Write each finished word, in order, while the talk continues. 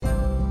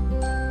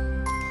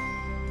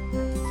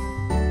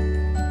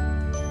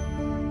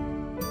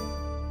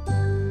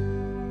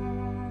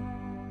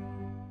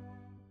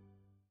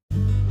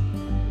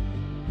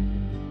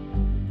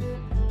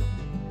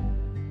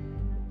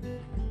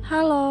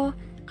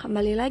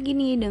Kembali lagi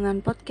nih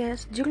dengan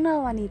podcast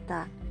Jurnal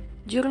Wanita,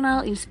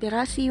 Jurnal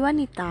Inspirasi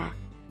Wanita.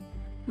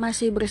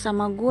 Masih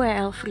bersama gue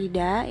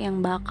Elfrida yang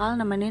bakal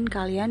nemenin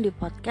kalian di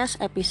podcast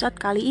episode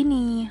kali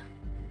ini.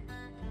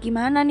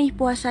 Gimana nih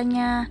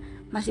puasanya?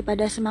 Masih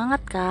pada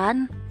semangat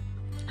kan?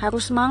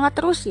 Harus semangat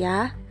terus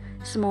ya.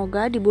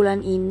 Semoga di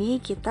bulan ini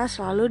kita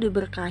selalu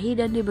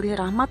diberkahi dan diberi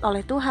rahmat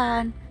oleh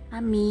Tuhan.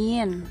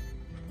 Amin.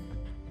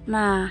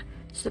 Nah,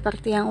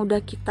 seperti yang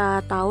udah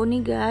kita tahu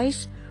nih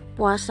guys,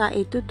 puasa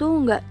itu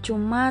tuh gak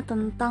cuma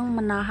tentang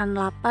menahan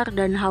lapar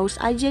dan haus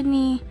aja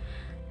nih,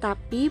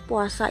 tapi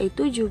puasa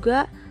itu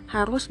juga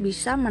harus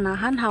bisa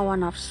menahan hawa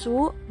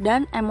nafsu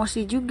dan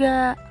emosi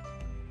juga.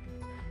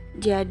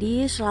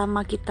 Jadi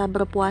selama kita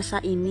berpuasa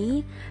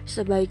ini,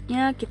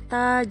 sebaiknya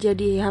kita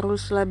jadi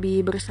harus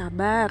lebih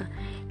bersabar.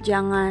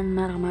 Jangan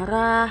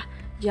marah-marah,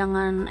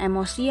 jangan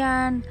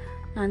emosian,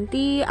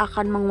 nanti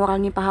akan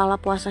mengurangi pahala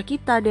puasa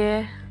kita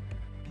deh.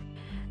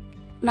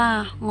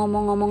 Nah,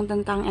 ngomong-ngomong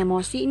tentang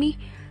emosi nih,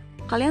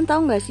 kalian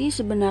tahu gak sih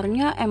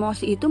sebenarnya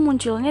emosi itu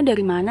munculnya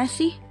dari mana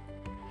sih?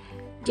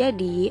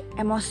 Jadi,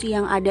 emosi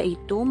yang ada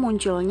itu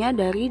munculnya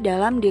dari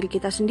dalam diri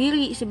kita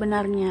sendiri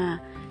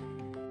sebenarnya.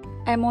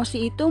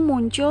 Emosi itu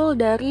muncul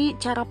dari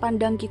cara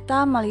pandang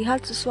kita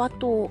melihat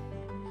sesuatu.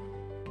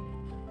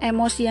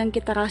 Emosi yang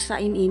kita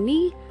rasain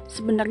ini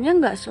sebenarnya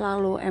gak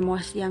selalu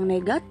emosi yang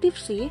negatif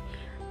sih.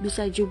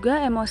 Bisa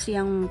juga emosi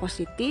yang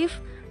positif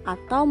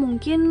atau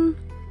mungkin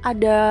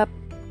ada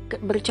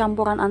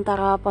bercampuran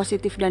antara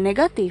positif dan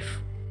negatif.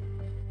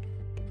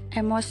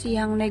 Emosi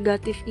yang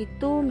negatif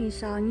itu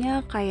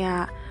misalnya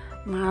kayak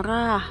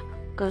marah,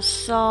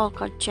 kesel,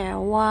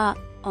 kecewa,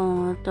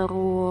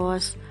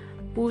 terus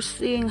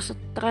pusing,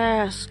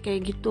 stres,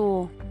 kayak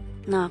gitu.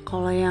 Nah,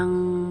 kalau yang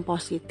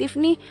positif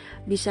nih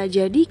bisa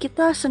jadi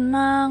kita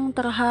senang,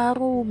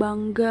 terharu,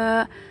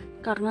 bangga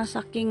karena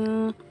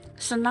saking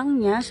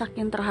senangnya,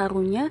 saking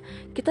terharunya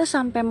kita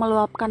sampai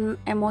meluapkan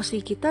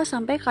emosi kita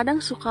sampai kadang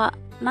suka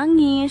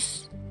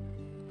nangis.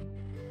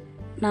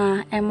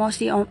 Nah,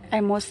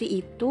 emosi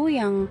itu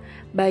yang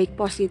baik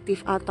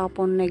positif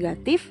ataupun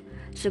negatif,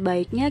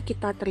 sebaiknya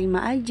kita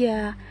terima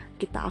aja,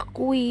 kita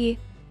akui.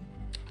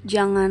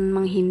 Jangan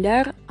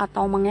menghindar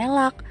atau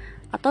mengelak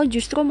atau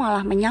justru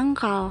malah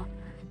menyangkal.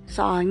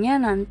 Soalnya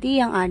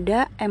nanti yang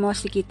ada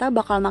emosi kita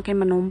bakal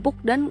makin menumpuk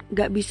dan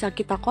gak bisa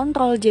kita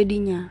kontrol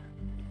jadinya.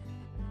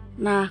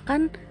 Nah,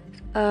 kan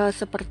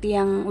seperti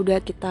yang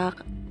udah kita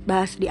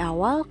bahas di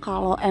awal,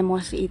 kalau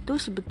emosi itu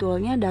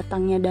sebetulnya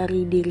datangnya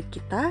dari diri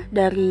kita,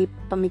 dari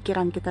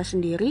pemikiran kita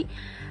sendiri.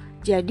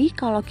 Jadi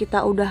kalau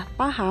kita udah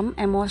paham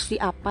emosi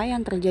apa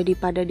yang terjadi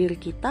pada diri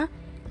kita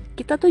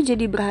tuh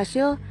jadi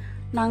berhasil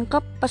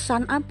nangkep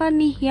pesan apa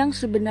nih yang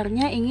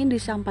sebenarnya ingin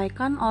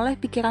disampaikan oleh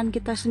pikiran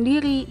kita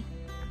sendiri.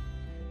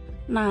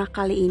 Nah,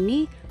 kali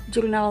ini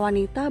Jurnal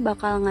Wanita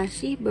bakal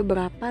ngasih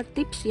beberapa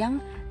tips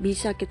yang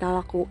bisa kita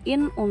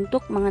lakuin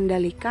untuk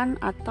mengendalikan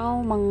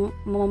atau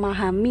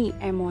memahami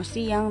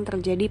emosi yang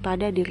terjadi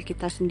pada diri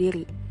kita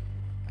sendiri.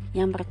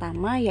 Yang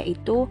pertama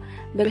yaitu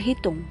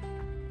berhitung.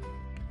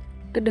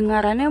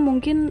 Kedengarannya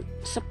mungkin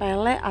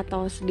sepele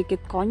atau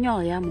sedikit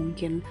konyol ya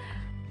mungkin.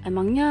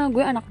 Emangnya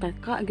gue anak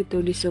TK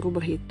gitu disuruh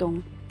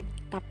berhitung.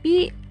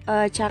 Tapi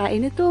cara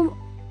ini tuh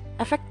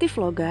efektif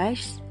loh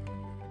guys.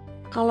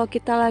 Kalau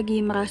kita lagi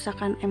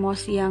merasakan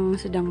emosi yang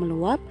sedang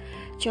meluap,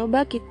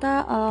 coba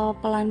kita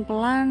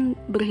pelan-pelan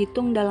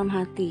berhitung dalam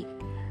hati.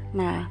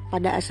 Nah,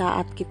 pada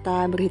saat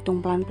kita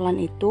berhitung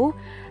pelan-pelan itu,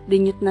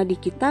 denyut nadi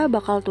kita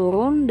bakal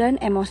turun dan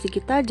emosi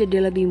kita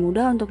jadi lebih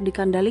mudah untuk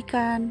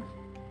dikendalikan.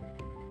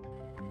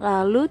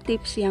 Lalu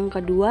tips yang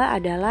kedua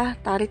adalah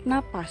tarik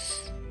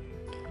napas.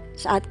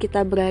 Saat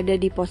kita berada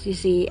di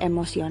posisi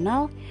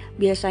emosional,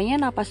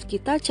 biasanya napas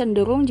kita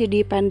cenderung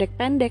jadi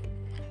pendek-pendek.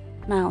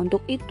 Nah,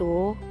 untuk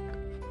itu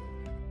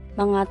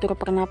mengatur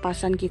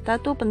pernapasan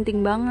kita tuh penting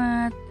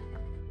banget.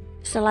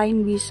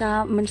 Selain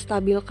bisa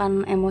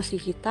menstabilkan emosi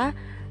kita,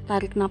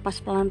 tarik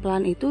napas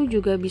pelan-pelan itu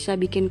juga bisa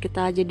bikin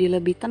kita jadi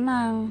lebih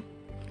tenang.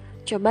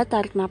 Coba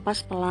tarik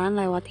napas pelan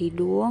lewat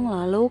hidung,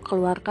 lalu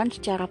keluarkan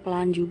secara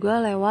pelan juga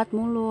lewat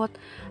mulut.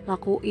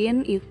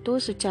 Lakuin itu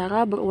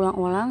secara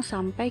berulang-ulang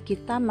sampai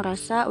kita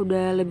merasa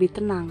udah lebih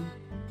tenang.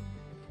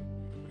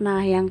 Nah,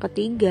 yang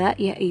ketiga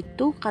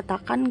yaitu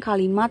katakan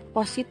kalimat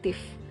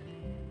positif.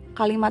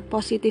 Kalimat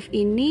positif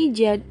ini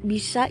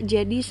bisa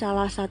jadi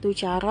salah satu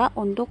cara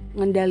untuk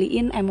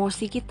ngendaliin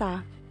emosi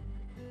kita.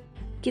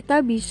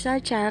 Kita bisa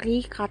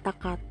cari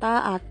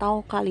kata-kata atau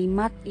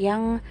kalimat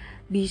yang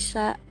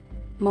bisa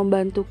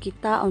membantu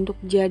kita untuk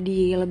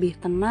jadi lebih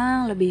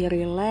tenang, lebih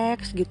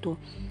rileks gitu.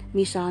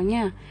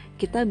 Misalnya,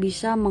 kita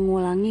bisa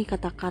mengulangi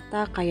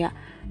kata-kata kayak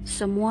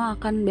semua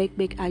akan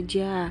baik-baik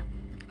aja,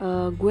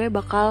 gue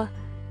bakal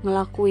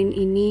ngelakuin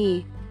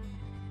ini,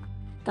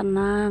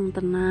 tenang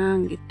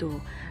gitu.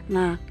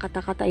 Nah,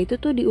 kata-kata itu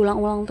tuh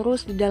diulang-ulang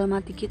terus di dalam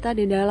hati kita,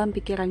 di dalam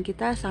pikiran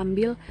kita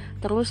sambil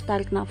terus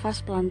tarik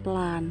nafas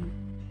pelan-pelan.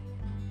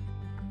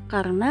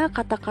 Karena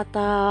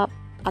kata-kata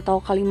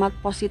atau kalimat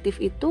positif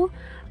itu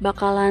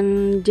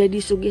bakalan jadi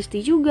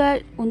sugesti juga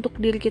untuk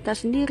diri kita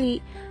sendiri.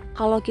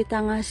 Kalau kita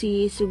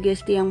ngasih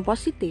sugesti yang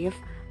positif,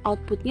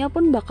 outputnya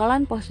pun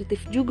bakalan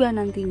positif juga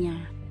nantinya.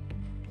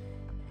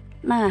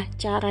 Nah,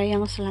 cara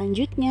yang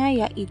selanjutnya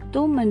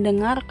yaitu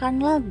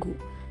mendengarkan lagu.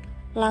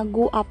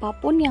 Lagu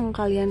apapun yang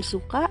kalian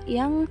suka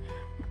yang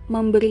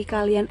memberi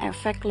kalian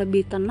efek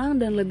lebih tenang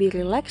dan lebih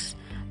rileks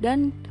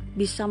dan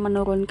bisa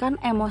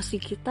menurunkan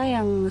emosi kita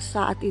yang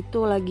saat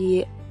itu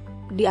lagi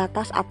di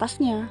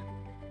atas-atasnya.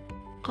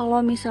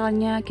 Kalau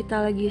misalnya kita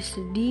lagi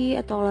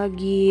sedih atau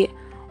lagi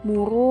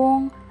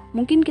murung,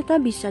 mungkin kita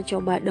bisa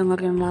coba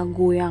dengerin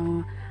lagu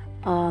yang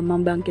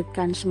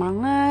membangkitkan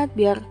semangat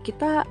biar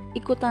kita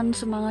ikutan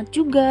semangat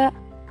juga.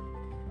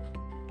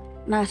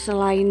 Nah,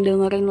 selain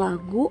dengerin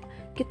lagu,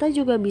 kita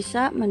juga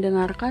bisa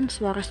mendengarkan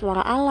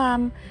suara-suara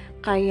alam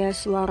kayak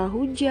suara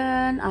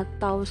hujan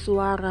atau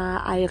suara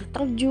air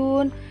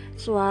terjun,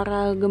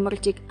 suara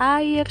gemercik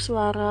air,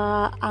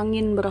 suara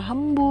angin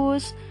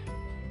berhembus.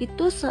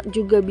 Itu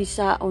juga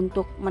bisa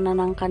untuk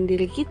menenangkan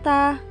diri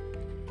kita.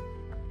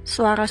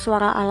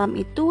 Suara-suara alam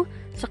itu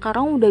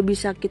sekarang udah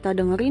bisa kita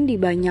dengerin di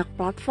banyak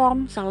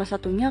platform, salah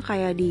satunya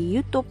kayak di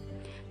YouTube.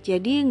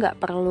 Jadi nggak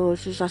perlu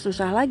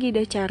susah-susah lagi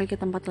deh cari ke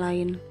tempat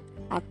lain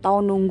atau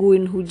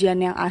nungguin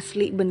hujan yang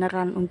asli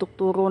beneran untuk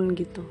turun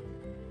gitu.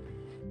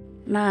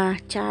 Nah,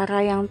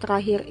 cara yang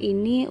terakhir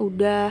ini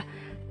udah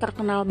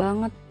terkenal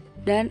banget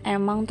dan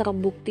emang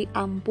terbukti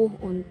ampuh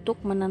untuk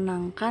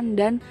menenangkan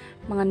dan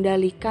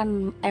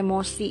mengendalikan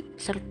emosi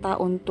serta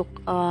untuk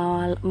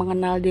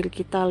mengenal diri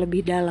kita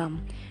lebih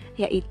dalam,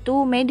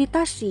 yaitu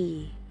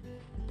meditasi.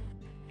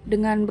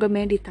 Dengan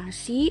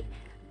bermeditasi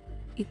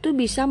itu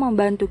bisa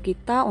membantu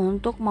kita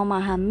untuk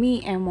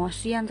memahami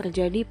emosi yang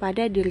terjadi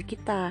pada diri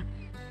kita.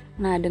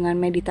 Nah, dengan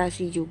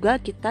meditasi juga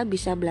kita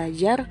bisa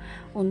belajar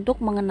untuk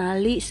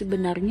mengenali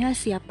sebenarnya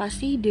siapa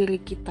sih diri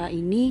kita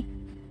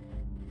ini.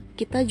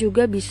 Kita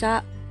juga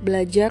bisa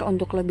belajar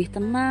untuk lebih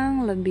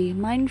tenang, lebih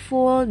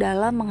mindful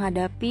dalam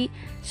menghadapi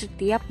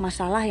setiap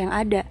masalah yang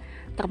ada,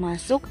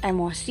 termasuk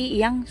emosi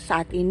yang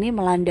saat ini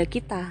melanda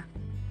kita.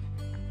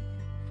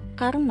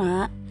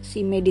 Karena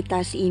si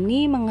meditasi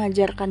ini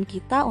mengajarkan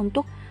kita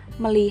untuk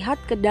melihat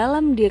ke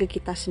dalam diri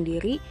kita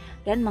sendiri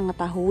dan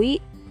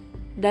mengetahui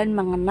dan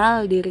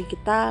mengenal diri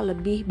kita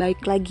lebih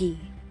baik lagi.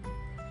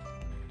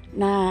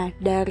 Nah,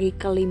 dari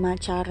kelima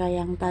cara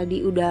yang tadi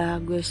udah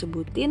gue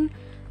sebutin,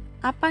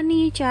 apa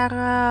nih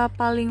cara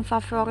paling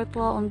favorit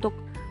lo untuk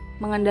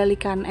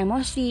mengendalikan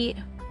emosi?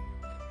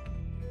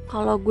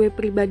 Kalau gue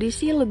pribadi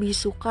sih lebih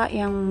suka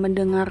yang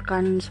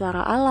mendengarkan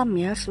suara alam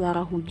ya,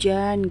 suara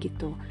hujan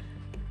gitu.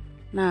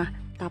 Nah,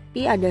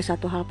 tapi ada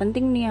satu hal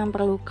penting nih yang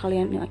perlu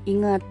kalian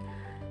ingat.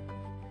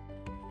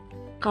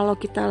 Kalau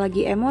kita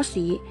lagi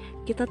emosi,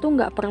 kita tuh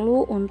gak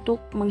perlu untuk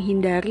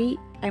menghindari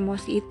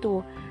emosi itu.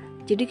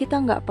 Jadi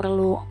kita gak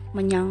perlu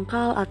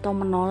menyangkal atau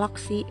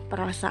menolak si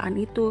perasaan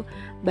itu,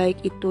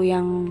 baik itu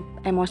yang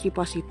emosi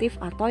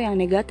positif atau yang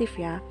negatif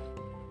ya.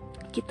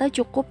 Kita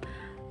cukup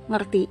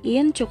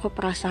ngertiin, cukup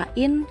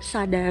rasain,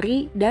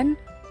 sadari, dan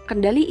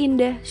kendaliin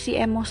deh si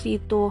emosi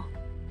itu.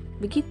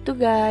 Begitu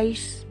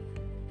guys.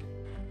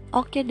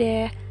 Oke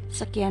deh,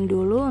 sekian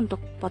dulu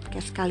untuk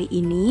podcast kali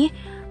ini.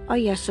 Oh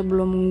ya,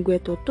 sebelum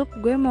gue tutup,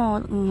 gue mau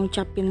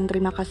ngucapin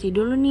terima kasih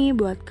dulu nih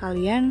buat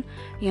kalian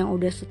yang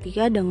udah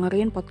setia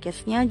dengerin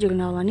podcastnya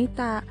Jurnal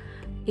Wanita.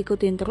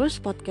 Ikutin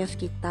terus podcast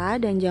kita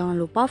dan jangan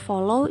lupa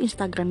follow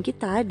Instagram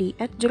kita di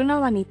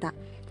 @jurnalwanita.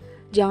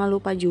 Jangan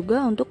lupa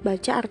juga untuk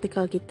baca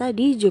artikel kita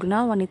di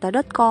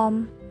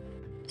jurnalwanita.com.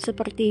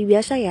 Seperti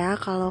biasa ya,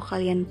 kalau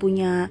kalian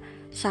punya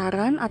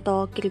saran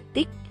atau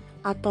kritik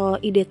atau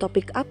ide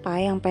topik apa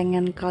yang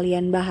pengen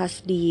kalian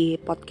bahas di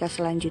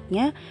podcast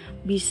selanjutnya,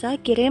 bisa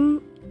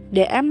kirim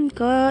DM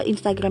ke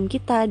Instagram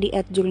kita di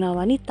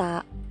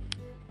 @jurnalwanita.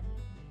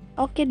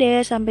 Oke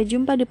deh, sampai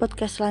jumpa di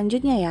podcast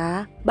selanjutnya ya.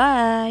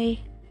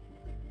 Bye.